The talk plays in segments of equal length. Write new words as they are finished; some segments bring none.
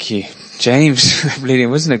Thank you, James. Bleeding,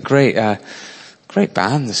 wasn't it great? Great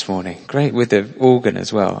band this morning. Great with the organ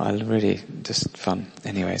as well. I really just fun.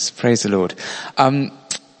 Anyways, praise the Lord.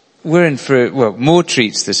 We're in for more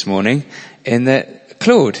treats this morning in that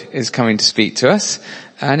Claude is coming to speak to us,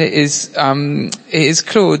 and it is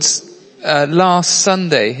Claude's last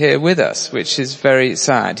Sunday here with us, which is very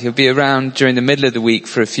sad. He'll be around during the middle of the week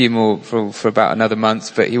for a few more, for about another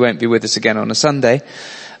month, but he won't be with us again on a Sunday.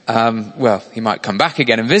 He might come back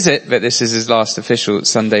again and visit, but this is his last official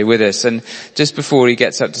Sunday with us. And just before he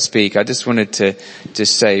gets up to speak, I just wanted to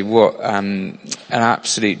just say what an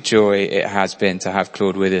absolute joy it has been to have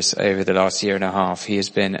Claude with us over the last year and a half. He has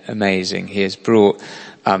been amazing. He has brought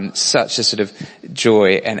such a sort of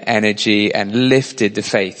joy and energy and lifted the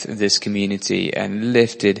faith of this community and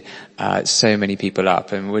lifted so many people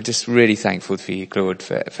up, and we're just really thankful for you, Claude,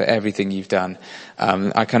 for everything you've done.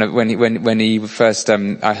 I kind of, when he first,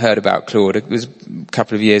 I heard about Claude, it was a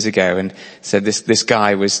couple of years ago, and said this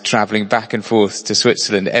guy was travelling back and forth to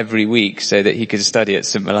Switzerland every week so that he could study at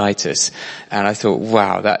St. Mellitus. And I thought,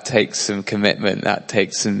 wow, that takes some commitment, that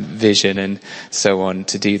takes some vision and so on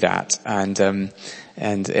to do that.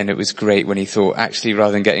 And it was great when he thought, actually,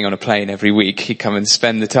 rather than getting on a plane every week, he'd come and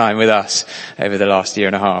spend the time with us over the last year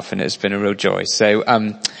and a half, and it's been a real joy. So,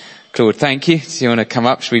 Claude, thank you. Do you want to come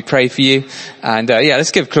up? Should we pray for you? And,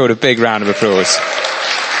 let's give Claude a big round of applause.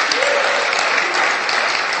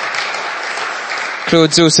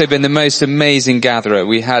 Claude's also been the most amazing gatherer.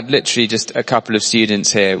 We had literally just a couple of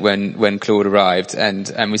students here when Claude arrived,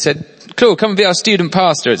 and we said, Claude, come and be our student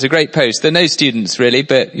pastor. It's a great post. There are no students really,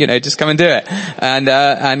 but just come and do it.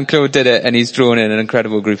 And Claude did it, and he's drawn in an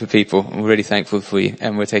incredible group of people. We're really thankful for you,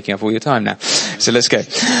 and we're taking up all your time now. So let's go.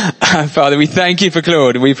 Father, we thank you for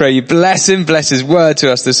Claude. We pray you bless him, bless his word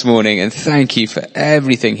to us this morning, and thank you for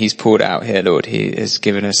everything he's poured out here, Lord. He has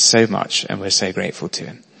given us so much, and we're so grateful to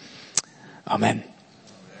him. Amen.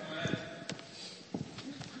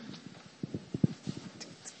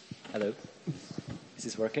 Hello. Is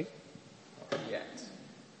this working? Yes.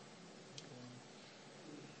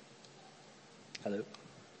 Hello.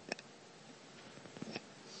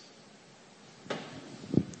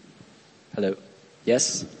 Hello.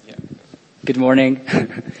 Yes? Yeah. Good morning.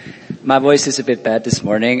 My voice is a bit bad this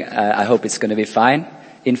morning. I hope it's going to be fine.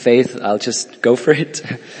 In faith, I'll just go for it.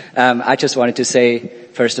 I just wanted to say,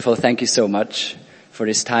 first of all, thank you so much for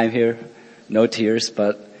this time here. No tears,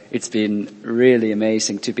 but it's been really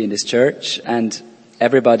amazing to be in this church, and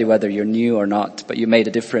everybody, whether you're new or not, but you made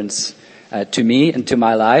a difference to me and to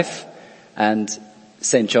my life. And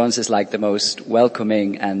St. John's is like the most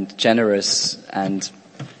welcoming and generous and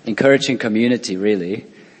encouraging community, really.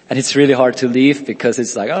 And it's really hard to leave because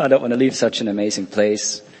it's like, I don't want to leave such an amazing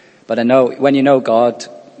place. But I know when you know God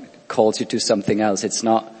calls you to something else, it's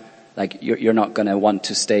not like you're not going to want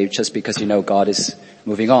to stay just because you know God is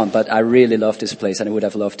moving on. But I really love this place, and I would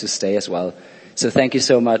have loved to stay as well. So thank you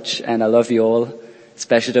so much, and I love you all,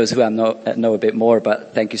 especially those who I know a bit more,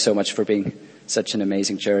 but thank you so much for being such an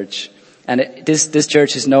amazing church. And this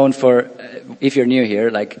church is known for, if you're new here,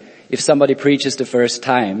 like if somebody preaches the first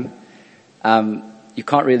time, you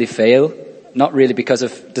can't really fail, not really because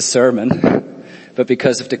of the sermon, but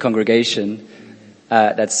because of the congregation.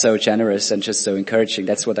 That's so generous and just so encouraging.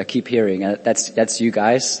 That's what I keep hearing. That's you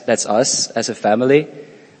guys. That's us as a family.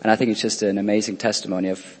 And I think it's just an amazing testimony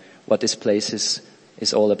of what this place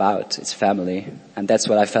is all about. It's family. And that's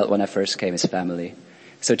what I felt when I first came, is family.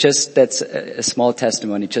 So just, that's a small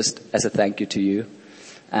testimony just as a thank you to you.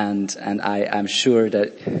 And I'm sure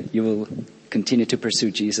that you will continue to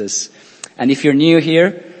pursue Jesus. And if you're new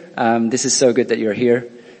here, this is so good that you're here,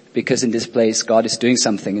 because in this place, God is doing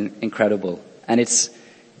something incredible. And it's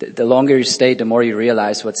the longer you stay, the more you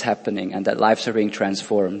realize what's happening, and that lives are being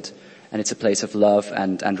transformed. And it's a place of love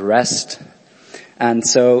and rest. And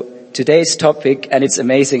so today's topic, and it's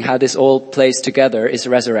amazing how this all plays together, is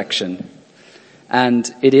resurrection.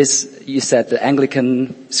 And it is, you said, the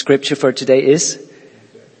Anglican scripture for today is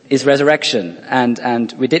resurrection.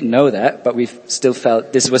 And we didn't know that, but we still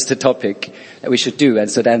felt this was the topic that we should do.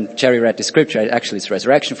 And so then Jerry read the scripture. Actually, it's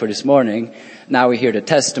resurrection for this morning. Now we hear the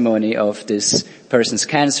testimony of this person's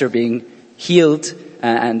cancer being healed,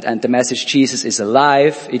 and the message Jesus is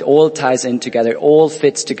alive. It all ties in together. It all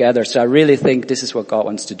fits together. So I really think this is what God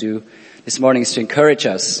wants to do this morning, is to encourage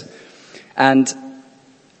us. And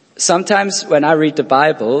sometimes when I read the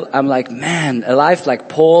Bible, I'm like, man, a life like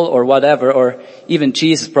Paul or whatever, or even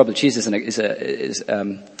Jesus, probably Jesus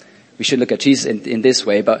we should look at Jesus in this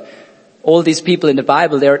way, but all these people in the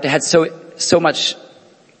Bible, they had so much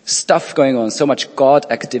stuff going on, so much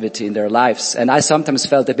God activity in their lives. And I sometimes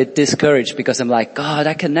felt a bit discouraged because I'm like, God,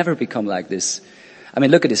 I can never become like this. I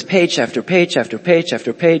mean, look at this, page after page after page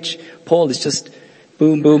after page. Paul is just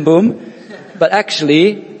boom, boom, boom. But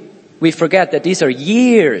actually, we forget that these are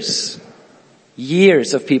years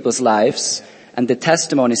of people's lives, and the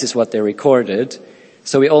testimonies is what they recorded.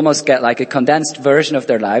 So we almost get like a condensed version of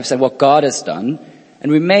their lives and what God has done.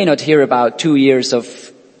 And we may not hear about 2 years of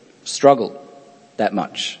struggle that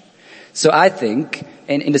much. So I think,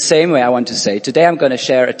 in the same way I want to say, today I'm going to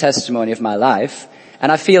share a testimony of my life.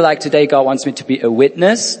 And I feel like today God wants me to be a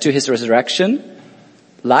witness to his resurrection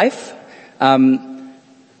life.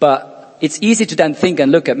 But it's easy to then think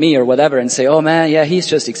and look at me or whatever and say, oh man, yeah, he's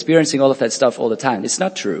just experiencing all of that stuff all the time. It's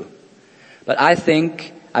not true. But I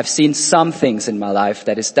think I've seen some things in my life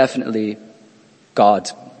that is definitely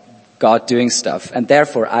God doing stuff. And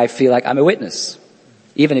therefore I feel like I'm a witness,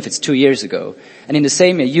 even if it's 2 years ago. And in the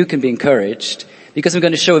same way, you can be encouraged, because I'm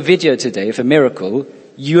going to show a video today of a miracle.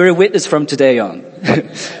 You're a witness from today on.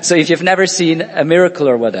 So if you've never seen a miracle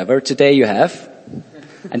or whatever, today you have.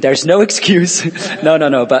 And there's no excuse.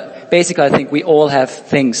 No. But basically I think we all have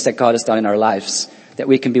things that God has done in our lives that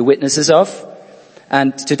we can be witnesses of.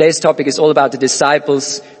 And today's topic is all about the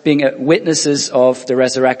disciples being witnesses of the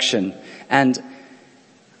resurrection. And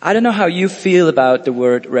I don't know how you feel about the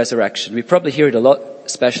word resurrection. We probably hear it a lot,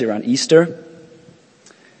 especially around Easter.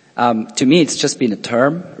 To me, it's just been a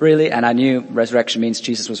term, really. And I knew resurrection means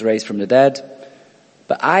Jesus was raised from the dead.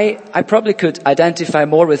 But I probably could identify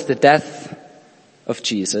more with the death of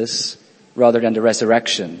Jesus rather than the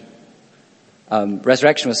resurrection.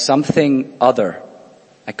 Resurrection was something other.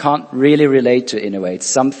 I can't really relate to it in a way. It's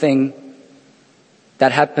something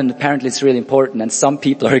that happened. Apparently it's really important and some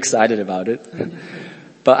people are excited about it.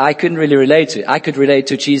 But I couldn't really relate to it. I could relate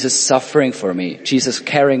to Jesus suffering for me, Jesus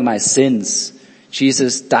carrying my sins,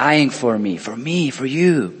 Jesus dying for me, for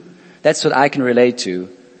you. That's what I can relate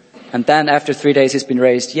to. And then after 3 days he's been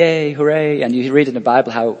raised, yay, hooray. And you read in the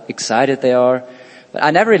Bible how excited they are. But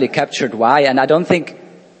I never really captured why, and I don't think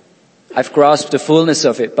I've grasped the fullness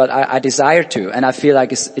of it, but I desire to, and I feel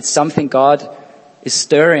like it's something God is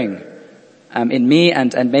stirring in me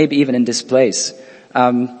and maybe even in this place.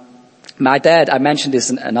 My dad, I mentioned this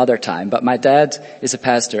another time, but my dad is a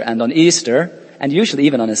pastor, and on Easter, and usually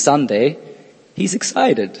even on a Sunday, he's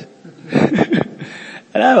excited.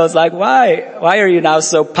 And I was like, why are you now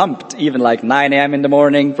so pumped? Even like 9 a.m. in the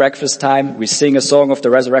morning, breakfast time, we sing a song of the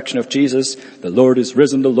resurrection of Jesus. The Lord is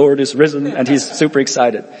risen, the Lord is risen, and he's super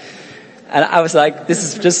excited. And I was like, this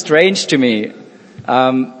is just strange to me.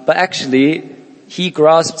 But actually, he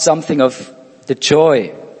grasped something of the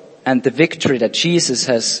joy and the victory that Jesus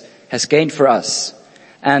has gained for us.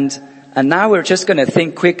 And now we're just going to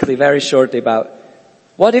think quickly, very shortly about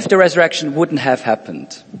what if the resurrection wouldn't have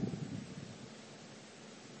happened?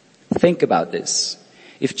 Think about this.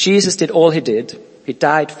 If Jesus did all he did, he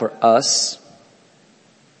died for us,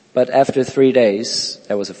 but after 3 days,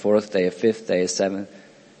 there was a 4th day, a 5th day, a 7th,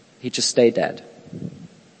 he just stayed dead.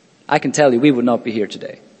 I can tell you, we would not be here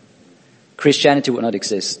today. Christianity would not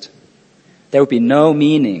exist. There would be no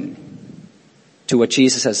meaning to what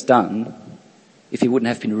Jesus has done if he wouldn't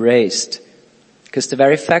have been raised. Because the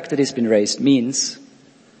very fact that he's been raised means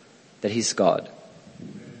that he's God.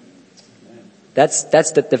 That's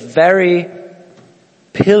the very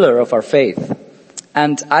pillar of our faith.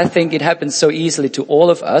 And I think it happens so easily to all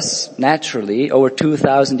of us, naturally, over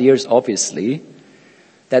 2,000 years obviously,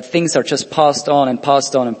 that things are just passed on and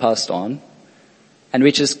passed on and passed on. And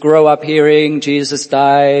we just grow up hearing Jesus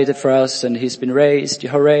died for us and he's been raised,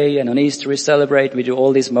 hooray, and on Easter we celebrate, we do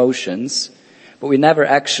all these motions. But we never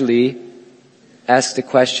actually ask the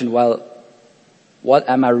question, well, what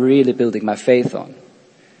am I really building my faith on?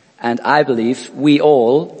 And I believe we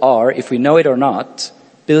all are, if we know it or not,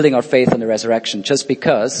 building our faith on the resurrection, just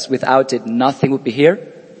because without it nothing would be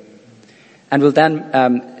here. And we'll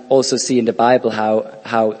then also see in the Bible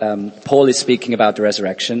how Paul is speaking about the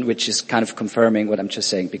resurrection, which is kind of confirming what I'm just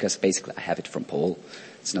saying, because basically I have it from Paul.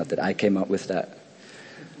 It's not that I came up with that.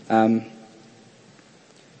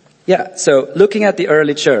 So looking at the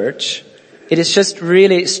early church, it is just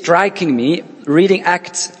really striking me reading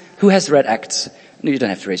Acts. Who has read Acts? No, you don't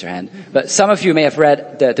have to raise your hand. But some of you may have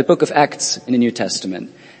read the book of Acts in the New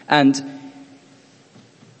Testament. And,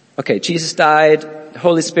 okay, Jesus died, the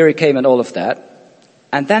Holy Spirit came and all of that.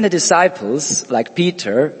 And then the disciples, like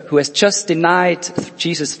Peter, who has just denied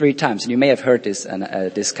Jesus 3 times, and you may have heard this and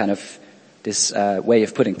this way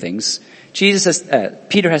of putting things.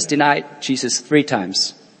 Peter has denied Jesus 3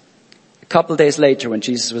 times. A couple days later, when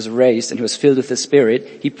Jesus was raised and he was filled with the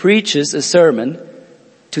Spirit, he preaches a sermon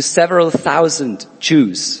to several thousand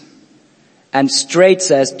Jews, and straight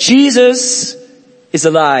says, Jesus is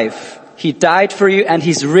alive. He died for you and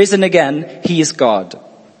he's risen again. He is God.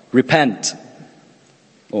 Repent.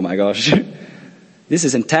 Oh my gosh. This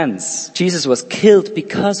is intense. Jesus was killed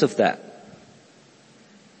because of that.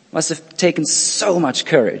 Must have taken so much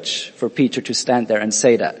courage for Peter to stand there and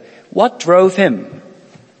say that. What drove him?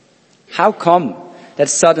 How come that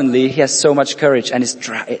suddenly he has so much courage and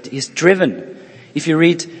is driven? If you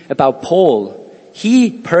read about Paul,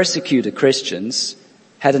 he persecuted Christians,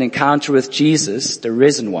 had an encounter with Jesus, the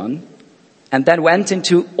risen one, and then went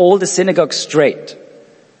into all the synagogues straight.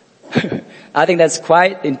 I think that's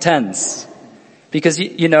quite intense. Because,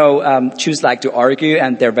 Jews like to argue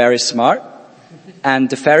and they're very smart. And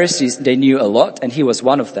the Pharisees, they knew a lot, and he was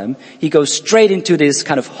one of them. He goes straight into these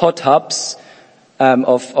kind of hot tubs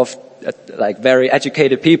of very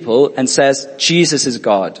educated people and says, Jesus is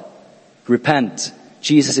God. Repent.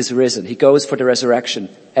 Jesus is risen. He goes for the resurrection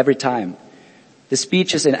every time. The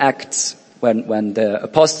speeches in Acts, when the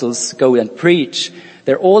apostles go and preach,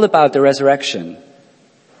 they're all about the resurrection.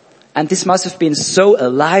 And this must have been so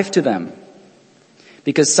alive to them.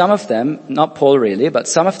 Because some of them, not Paul really, but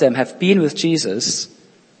some of them have been with Jesus,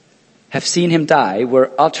 have seen him die,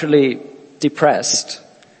 were utterly depressed.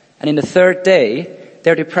 And in the third day,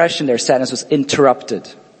 their depression, their sadness was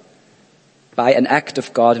interrupted by an act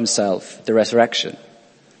of God himself, the resurrection.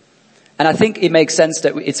 And I think it makes sense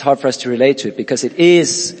that it's hard for us to relate to it because it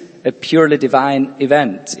is a purely divine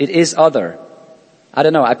event. It is other. I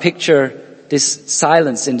don't know, I picture this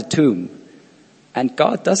silence in the tomb and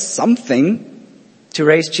God does something to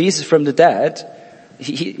raise Jesus from the dead.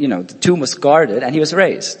 The tomb was guarded and he was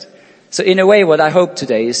raised. So in a way, what I hope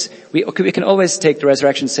today is we can always take the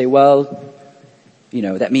resurrection and say, well,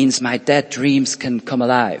 that means my dead dreams can come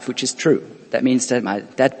alive, which is true. That means that my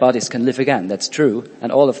dead bodies can live again. That's true.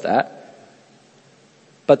 And all of that.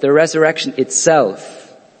 But the resurrection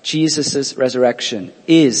itself, Jesus' resurrection,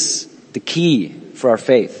 is the key for our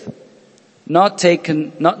faith. Not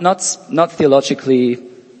theologically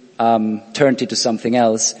turned into something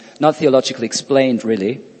else, not theologically explained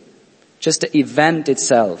really. Just the event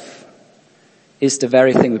itself is the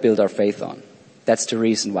very thing we build our faith on. That's the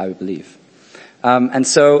reason why we believe. And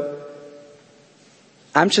so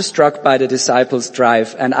I'm just struck by the disciples'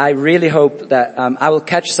 drive, and I really hope that I will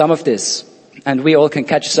catch some of this, and we all can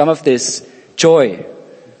catch some of this joy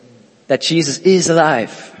that Jesus is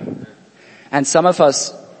alive. And some of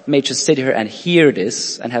us may just sit here and hear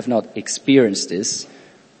this and have not experienced this.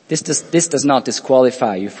 This does not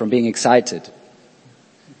disqualify you from being excited.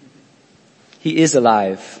 He is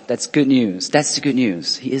alive. That's good news. That's the good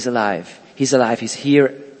news. He is alive. He's alive. He's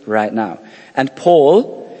here right now. And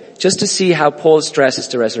Paul, just to see how Paul stresses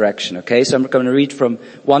the resurrection, okay? So I'm going to read from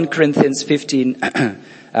 1 Corinthians 15,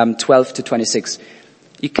 12 to 26.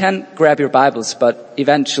 You can grab your Bibles, but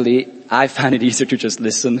eventually I find it easier to just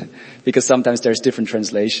listen because sometimes there's different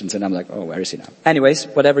translations and I'm like, oh, where is he now? Anyways,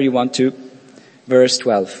 whatever you want to. Verse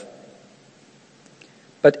 12.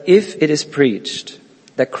 But if it is preached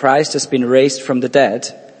that Christ has been raised from the dead,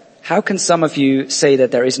 how can some of you say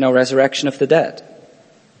that there is no resurrection of the dead?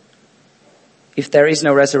 If there is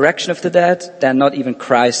no resurrection of the dead, then not even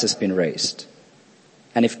Christ has been raised.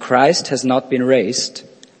 And if Christ has not been raised,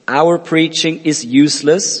 our preaching is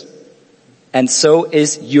useless, and so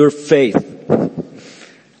is your faith.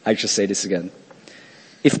 I should say this again.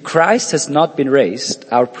 If Christ has not been raised,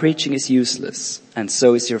 our preaching is useless, and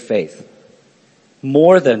so is your faith.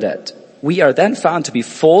 More than that, we are then found to be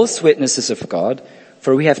false witnesses of God,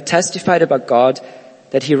 for we have testified about God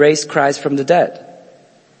that he raised Christ from the dead.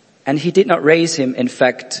 And he did not raise him, in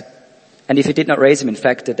fact, and if he did not raise him, in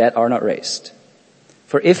fact, the dead are not raised.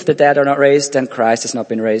 For if the dead are not raised, then Christ has not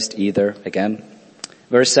been raised either. Again,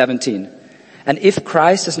 verse 17. And if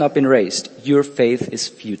Christ has not been raised, your faith is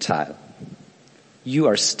futile. You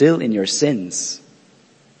are still in your sins.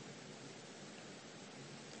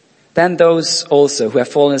 Then those also who have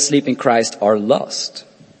fallen asleep in Christ are lost.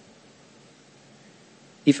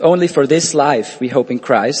 If only for this life we hope in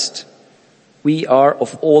Christ, we are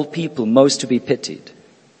of all people most to be pitied.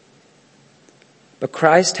 But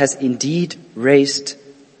Christ has indeed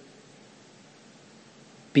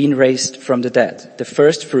been raised from the dead, the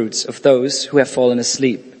first fruits of those who have fallen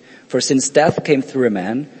asleep. For since death came through a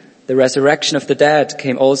man, the resurrection of the dead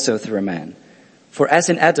came also through a man. For as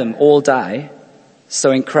in Adam all die,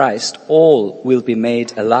 so in Christ all will be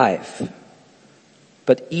made alive.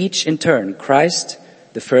 But each in turn, Christ,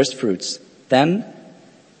 the first fruits, then,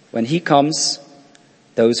 when he comes,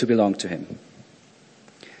 those who belong to him.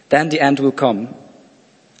 Then the end will come,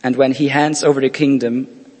 and when he hands over the kingdom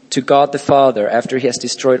to God the Father after he has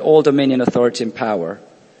destroyed all dominion, authority, and power,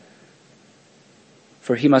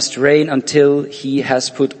 for he must reign until he has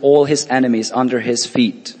put all his enemies under his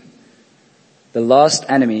feet. The last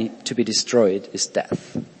enemy to be destroyed is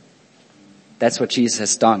death. That's what Jesus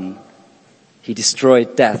has done. He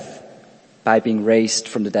destroyed death by being raised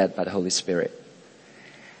from the dead by the Holy Spirit.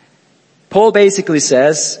 Paul basically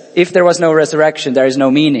says, if there was no resurrection, there is no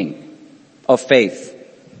meaning of faith.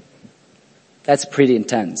 That's pretty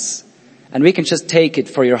intense. And we can just take it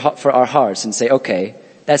for our hearts and say, okay,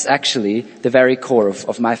 that's actually the very core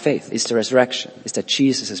of my faith, is the resurrection, is that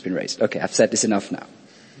Jesus has been raised. Okay, I've said this enough now.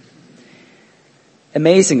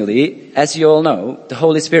 Amazingly, as you all know, the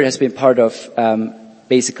Holy Spirit has been part of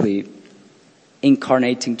basically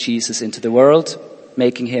incarnating Jesus into the world,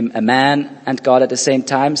 making him a man and God at the same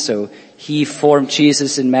time. So he formed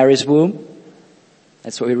Jesus in Mary's womb.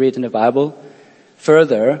 That's what we read in the Bible.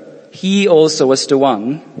 Further, he also was the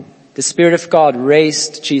one, the Spirit of God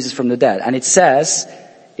raised Jesus from the dead. And it says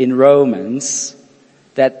in Romans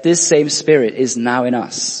that this same Spirit is now in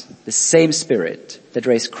us. The same Spirit that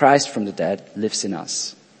raised Christ from the dead lives in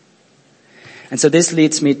us. And so this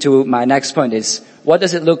leads me to my next point is, what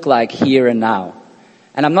does it look like here and now?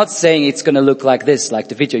 And I'm not saying it's going to look like this, like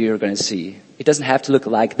the video you're going to see. It doesn't have to look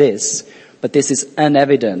like this, but this is an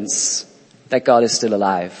evidence that God is still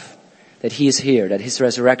alive, that he is here, that his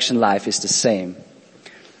resurrection life is the same.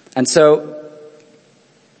 And so,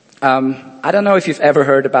 I don't know if you've ever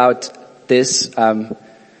heard about this,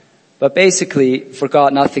 but basically, for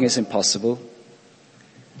God, nothing is impossible.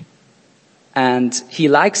 And he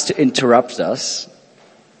likes to interrupt us,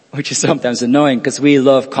 which is sometimes annoying because we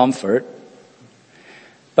love comfort.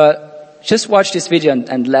 But just watch this video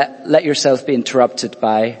and let yourself be interrupted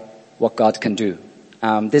by what God can do.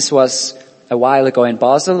 This was a while ago in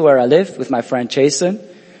Basel, where I live, with my friend Jason.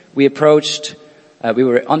 We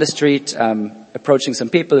were on the street, approaching some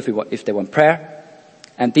people if they want prayer.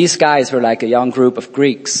 And these guys were like a young group of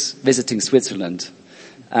Greeks visiting Switzerland.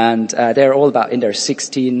 And they're all about in their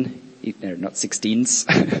they're not 16s.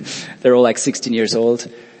 They're all like 16 years old.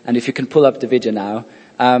 And if you can pull up the video now.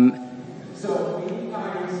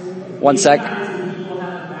 One sec.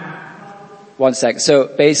 So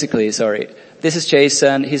basically, sorry. This is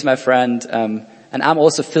Jason. He's my friend. And I'm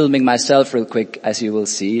also filming myself real quick, as you will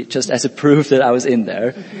see, just as a proof that I was in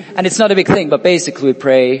there. And it's not a big thing, but basically we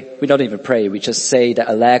pray. We don't even pray. We just say that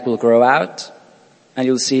a leg will grow out. And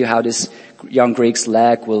you'll see how this young Greek's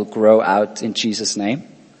leg will grow out in Jesus' name.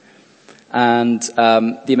 And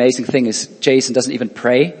the amazing thing is Jason doesn't even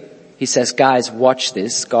pray. He says, guys, watch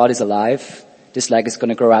this. God is alive. This leg is going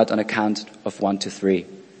to grow out on a count of 1 to 3.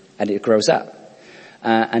 And it grows out.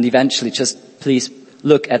 And eventually just please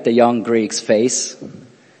look at the young Greek's face.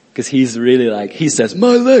 Because he's really he says,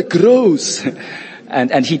 my leg grows.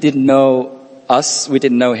 and he didn't know us. We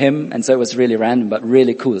didn't know him. And so it was really random, but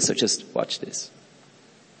really cool. So just watch this.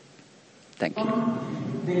 Thank you.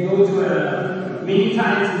 They go to many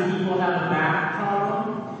times when people have a back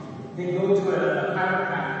problem, they go to a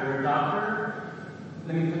chiropractor or a doctor.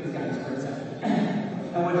 Let me put this down just for a second.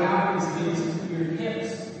 And what happens is your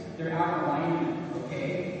hips, they're out of alignment,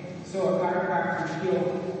 okay? So a chiropractor,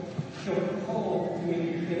 he'll pull to make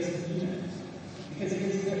your hips even. Because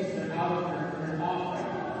his hips are they're off right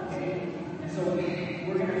now, okay? And so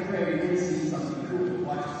we're going to pray, we're going to see something cool.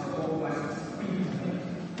 Watch this, the whole watch this.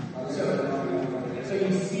 So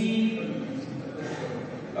you see,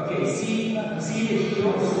 okay, see the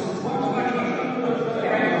heels.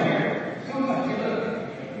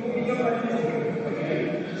 Okay,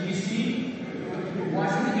 do you see?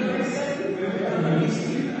 Watch the heels.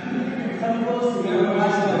 Come close to me.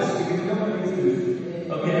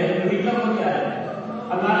 Okay, we come look at it.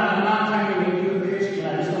 I'm not trying to make you a Christian. I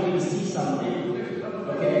just want you to see something.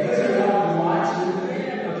 Okay, because you're not watching.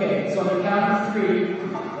 Okay, so on the count of 3.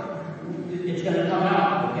 It's going to come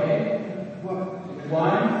out, okay? 1,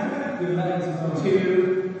 2,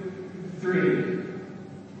 3.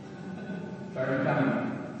 Start coming.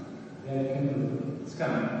 It's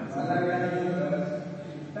coming. 1,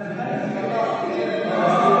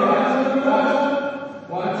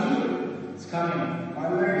 2. It's coming.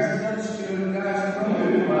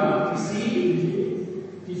 You see?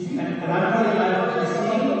 And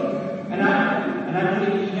I'm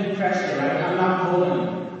putting even pressure, right? I'm not pulling.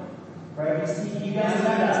 Right? You see, you guys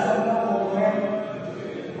have that stuff all over.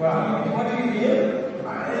 Wow. What do you feel?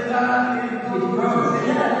 It grows.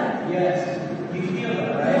 Yes. You feel it,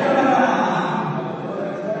 right?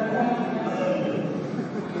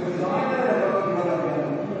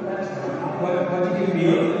 What did you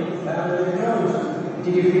feel? It grows.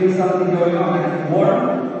 Did you feel something going on? Warm?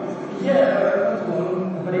 Yeah.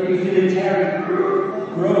 But did you feel it tearing?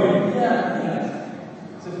 Growing? Yeah.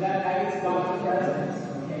 So that is God's presence.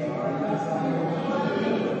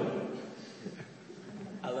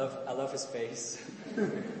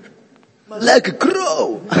 my leg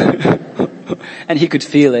grow. And he could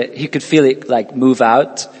feel it. He could feel it like move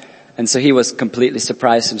out. And so he was completely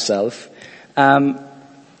surprised himself.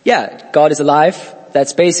 God is alive.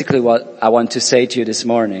 That's basically what I want to say to you this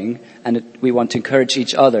morning. And we want to encourage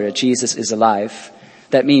each other that Jesus is alive.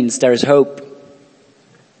 That means there is hope.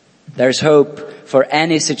 There's hope for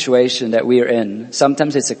any situation that we are in.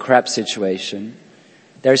 Sometimes it's a crap situation.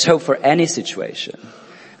 There's hope for any situation.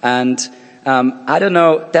 And I don't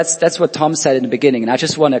know, that's what Tom said in the beginning, and I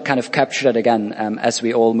just want to kind of capture that again as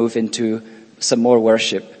we all move into some more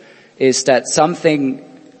worship, is that something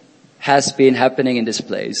has been happening in this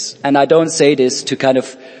place. And I don't say this to kind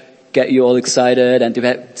of get you all excited and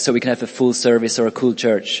so we can have a full service or a cool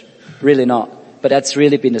church. Really not. But that's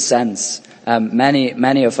really been the sense.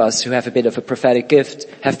 Many of us who have a bit of a prophetic gift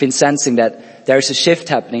have been sensing that there's a shift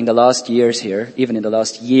happening in the last years here, even in the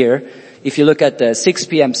last year. If you look at the 6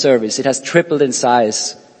 p.m. service, it has tripled in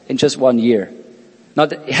size in just 1 year.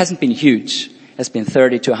 It hasn't been huge. It has been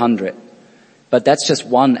 30 to 100. But that's just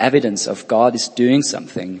one evidence of God is doing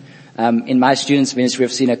something. In my students' ministry,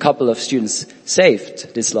 I've seen a couple of students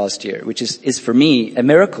saved this last year, which is for me a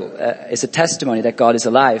miracle. It's a testimony that God is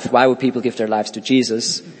alive. Why would people give their lives to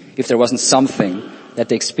Jesus if there wasn't something that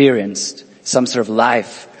they experienced, some sort of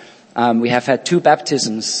life? We have had 2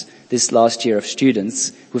 baptisms this last year of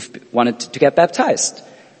students who've wanted to get baptized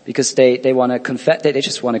because they want to confess, they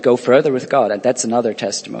just want to go further with God, and that's another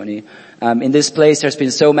testimony. In this place, there's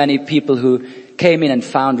been so many people who came in and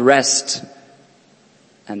found rest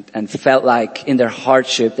and felt like in their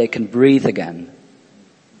hardship they can breathe again.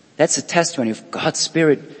 That's a testimony of God's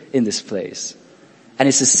Spirit in this place. And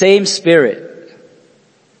it's the same Spirit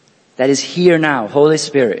that is here now, Holy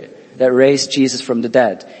Spirit, that raised Jesus from the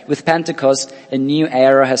dead. With Pentecost, a new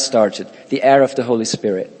era has started, the era of the Holy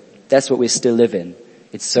Spirit. That's what we still live in.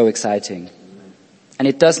 It's so exciting. And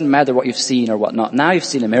it doesn't matter what you've seen or what not. Now you've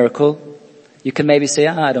seen a miracle. You can maybe say,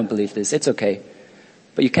 I don't believe this. It's okay.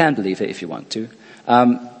 But you can believe it if you want to.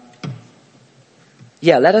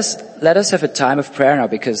 Let us have a time of prayer now,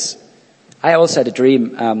 because I also had a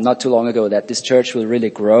dream not too long ago that this church will really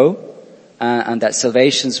grow and that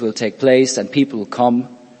salvations will take place and people will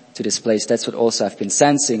come to this place. That's what also I've been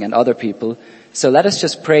sensing, and other people. So let us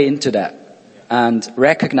just pray into that and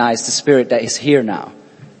recognize the Spirit that is here now.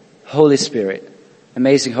 Holy Spirit,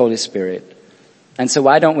 amazing Holy Spirit. And so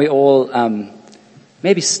why don't we all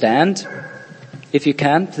maybe stand, if you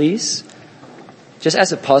can, please, just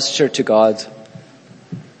as a posture to God.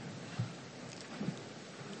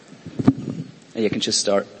 And you can just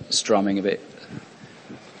start strumming a bit.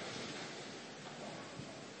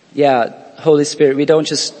 Holy Spirit, we don't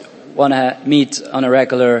just want to meet on a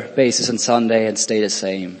regular basis on Sunday and stay the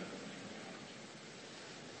same.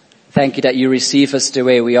 Thank you that you receive us the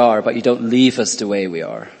way we are, but you don't leave us the way we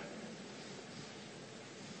are.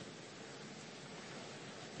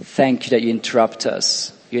 Thank you that you interrupt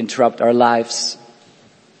us. You interrupt our lives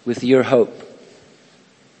with your hope,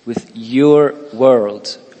 with your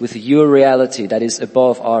world, with your reality that is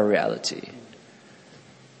above our reality.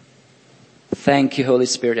 Thank you, Holy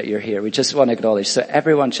Spirit, that you're here. We just want to acknowledge. So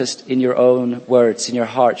everyone, just in your own words, in your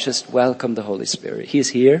heart, just welcome the Holy Spirit. He's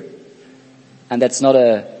here. And that's not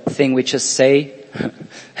a thing we just say.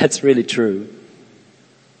 That's really true.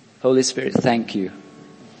 Holy Spirit, thank you.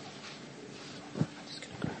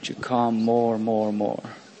 Would you come more.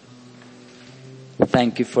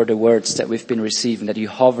 Thank you for the words that we've been receiving, that you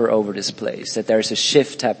hover over this place, that there's a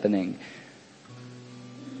shift happening.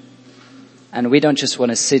 And we don't just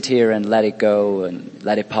want to sit here and let it go and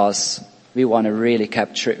let it pass. We want to really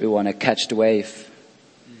capture it. We want to catch the wave.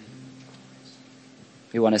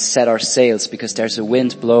 We want to set our sails because there's a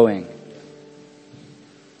wind blowing.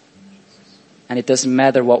 And it doesn't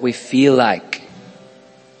matter what we feel like.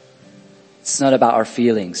 It's not about our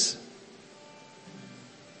feelings.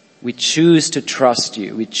 We choose to trust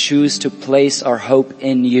you. We choose to place our hope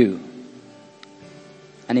in you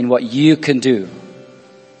and in what you can do.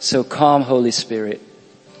 So come, Holy Spirit,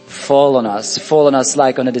 fall on us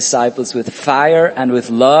like on the disciples, with fire and with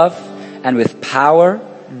love and with power.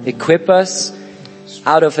 Equip us.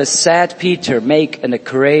 Out of a sad Peter, make a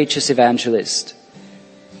courageous evangelist.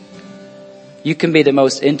 You can be the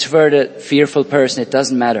most introverted, fearful person. It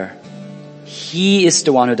doesn't matter. He is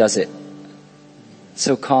the one who does it.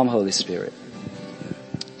 So come, Holy Spirit.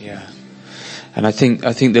 Yeah. And I think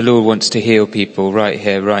the Lord wants to heal people right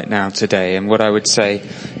here, right now, today. And what I would say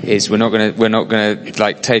is we're not gonna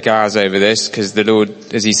like take hours over this, because the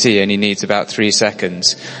Lord, as you see, only needs about 3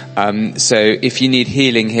 seconds. So if you need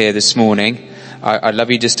healing here this morning, I'd love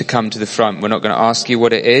you just to come to the front. We're not going to ask you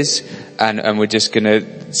what it is, and we're just going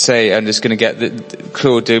to say, I'm just going to get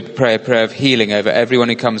Claude to pray a prayer of healing over everyone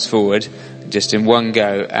who comes forward, just in one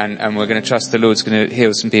go, and we're going to trust the Lord's going to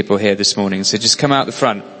heal some people here this morning. So just come out the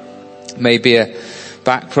front. Maybe a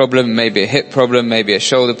back problem, maybe a hip problem, maybe a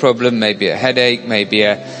shoulder problem, maybe a headache, maybe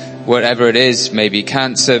a whatever it is, maybe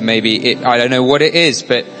cancer, I don't know what it is,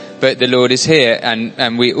 but the Lord is here,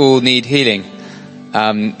 and we all need healing,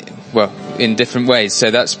 well, in different ways.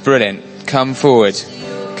 So that's brilliant. Come forward.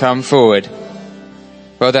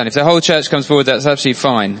 Well done. If the whole church comes forward, that's absolutely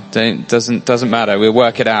fine. Doesn't matter. We'll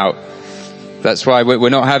work it out. That's why we're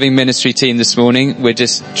not having ministry team this morning. We're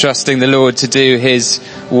just trusting the Lord to do His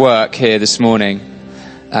work here this morning.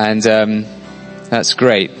 And that's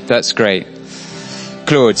great.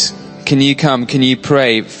 Claude, can you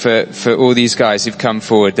pray for all these guys who've come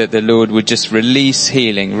forward, that the Lord would just release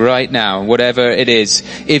healing right now, whatever it is.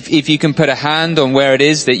 If you can put a hand on where it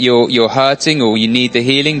is that you're hurting or you need the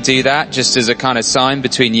healing, do that, just as a kind of sign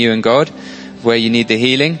between you and God, where you need the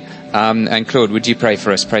healing. And Claude, would you pray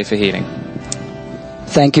for us? Pray for healing.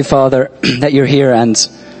 Thank you, Father, that you're here, and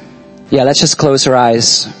let's just close our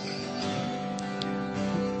eyes.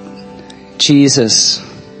 Jesus,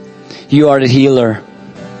 you are the healer.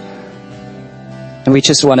 And we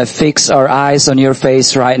just want to fix our eyes on your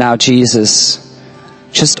face right now, Jesus.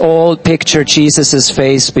 Just all picture Jesus'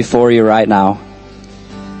 face before you right now.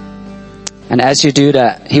 And as you do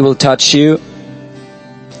that, He will touch you.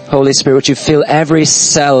 Holy Spirit, would you fill every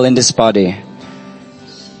cell in this body?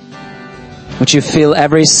 Would you fill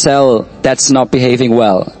every cell that's not behaving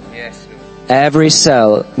well? Yes, Lord. Every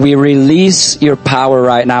cell. We release your power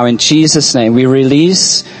right now in Jesus' name. We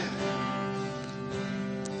release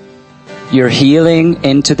your healing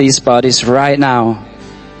into these bodies right now.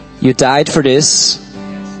 You died for this.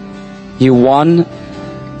 You won.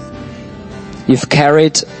 You've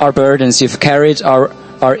carried our burdens. You've carried our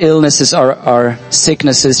illnesses, our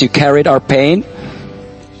sicknesses. You carried our pain.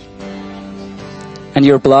 And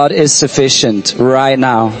your blood is sufficient right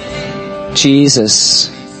now. Jesus.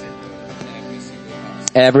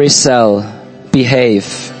 Every cell,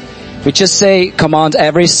 behave. We just say, command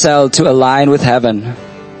every cell to align with heaven.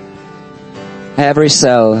 Every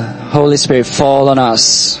cell, Holy Spirit, fall on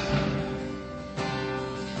us.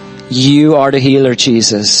 You are the healer,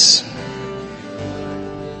 Jesus.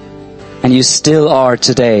 And you still are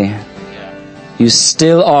today. You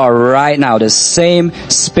still are right now. The same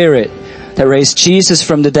Spirit that raised Jesus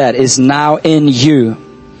from the dead is now in you.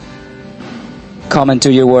 Come and do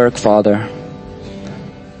your work, Father.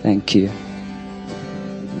 Thank you.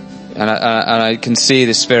 And I can see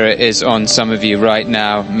the Spirit is on some of you right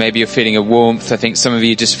now. Maybe you're feeling a warmth. I think some of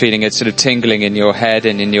you are just feeling a sort of tingling in your head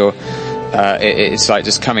and in your, it's like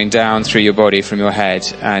just coming down through your body from your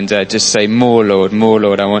head. And just say, more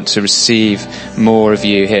Lord, I want to receive more of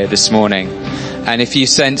you here this morning. And if you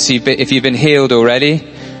sense if you've been healed already,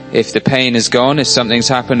 if the pain is gone, if something's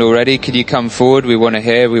happened already, could you come forward? We want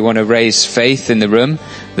to raise faith in the room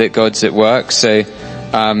that God's at work. So,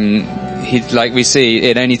 like we see,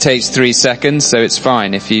 it only takes 3 seconds, so it's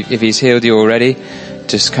fine. If He's healed you already,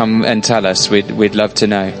 just come and tell us. We'd love to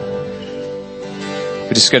know.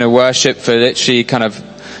 We're just going to worship for literally kind of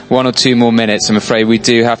 1 or 2 more minutes. I'm afraid we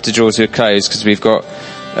do have to draw to a close because we've got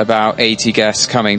about 80 guests coming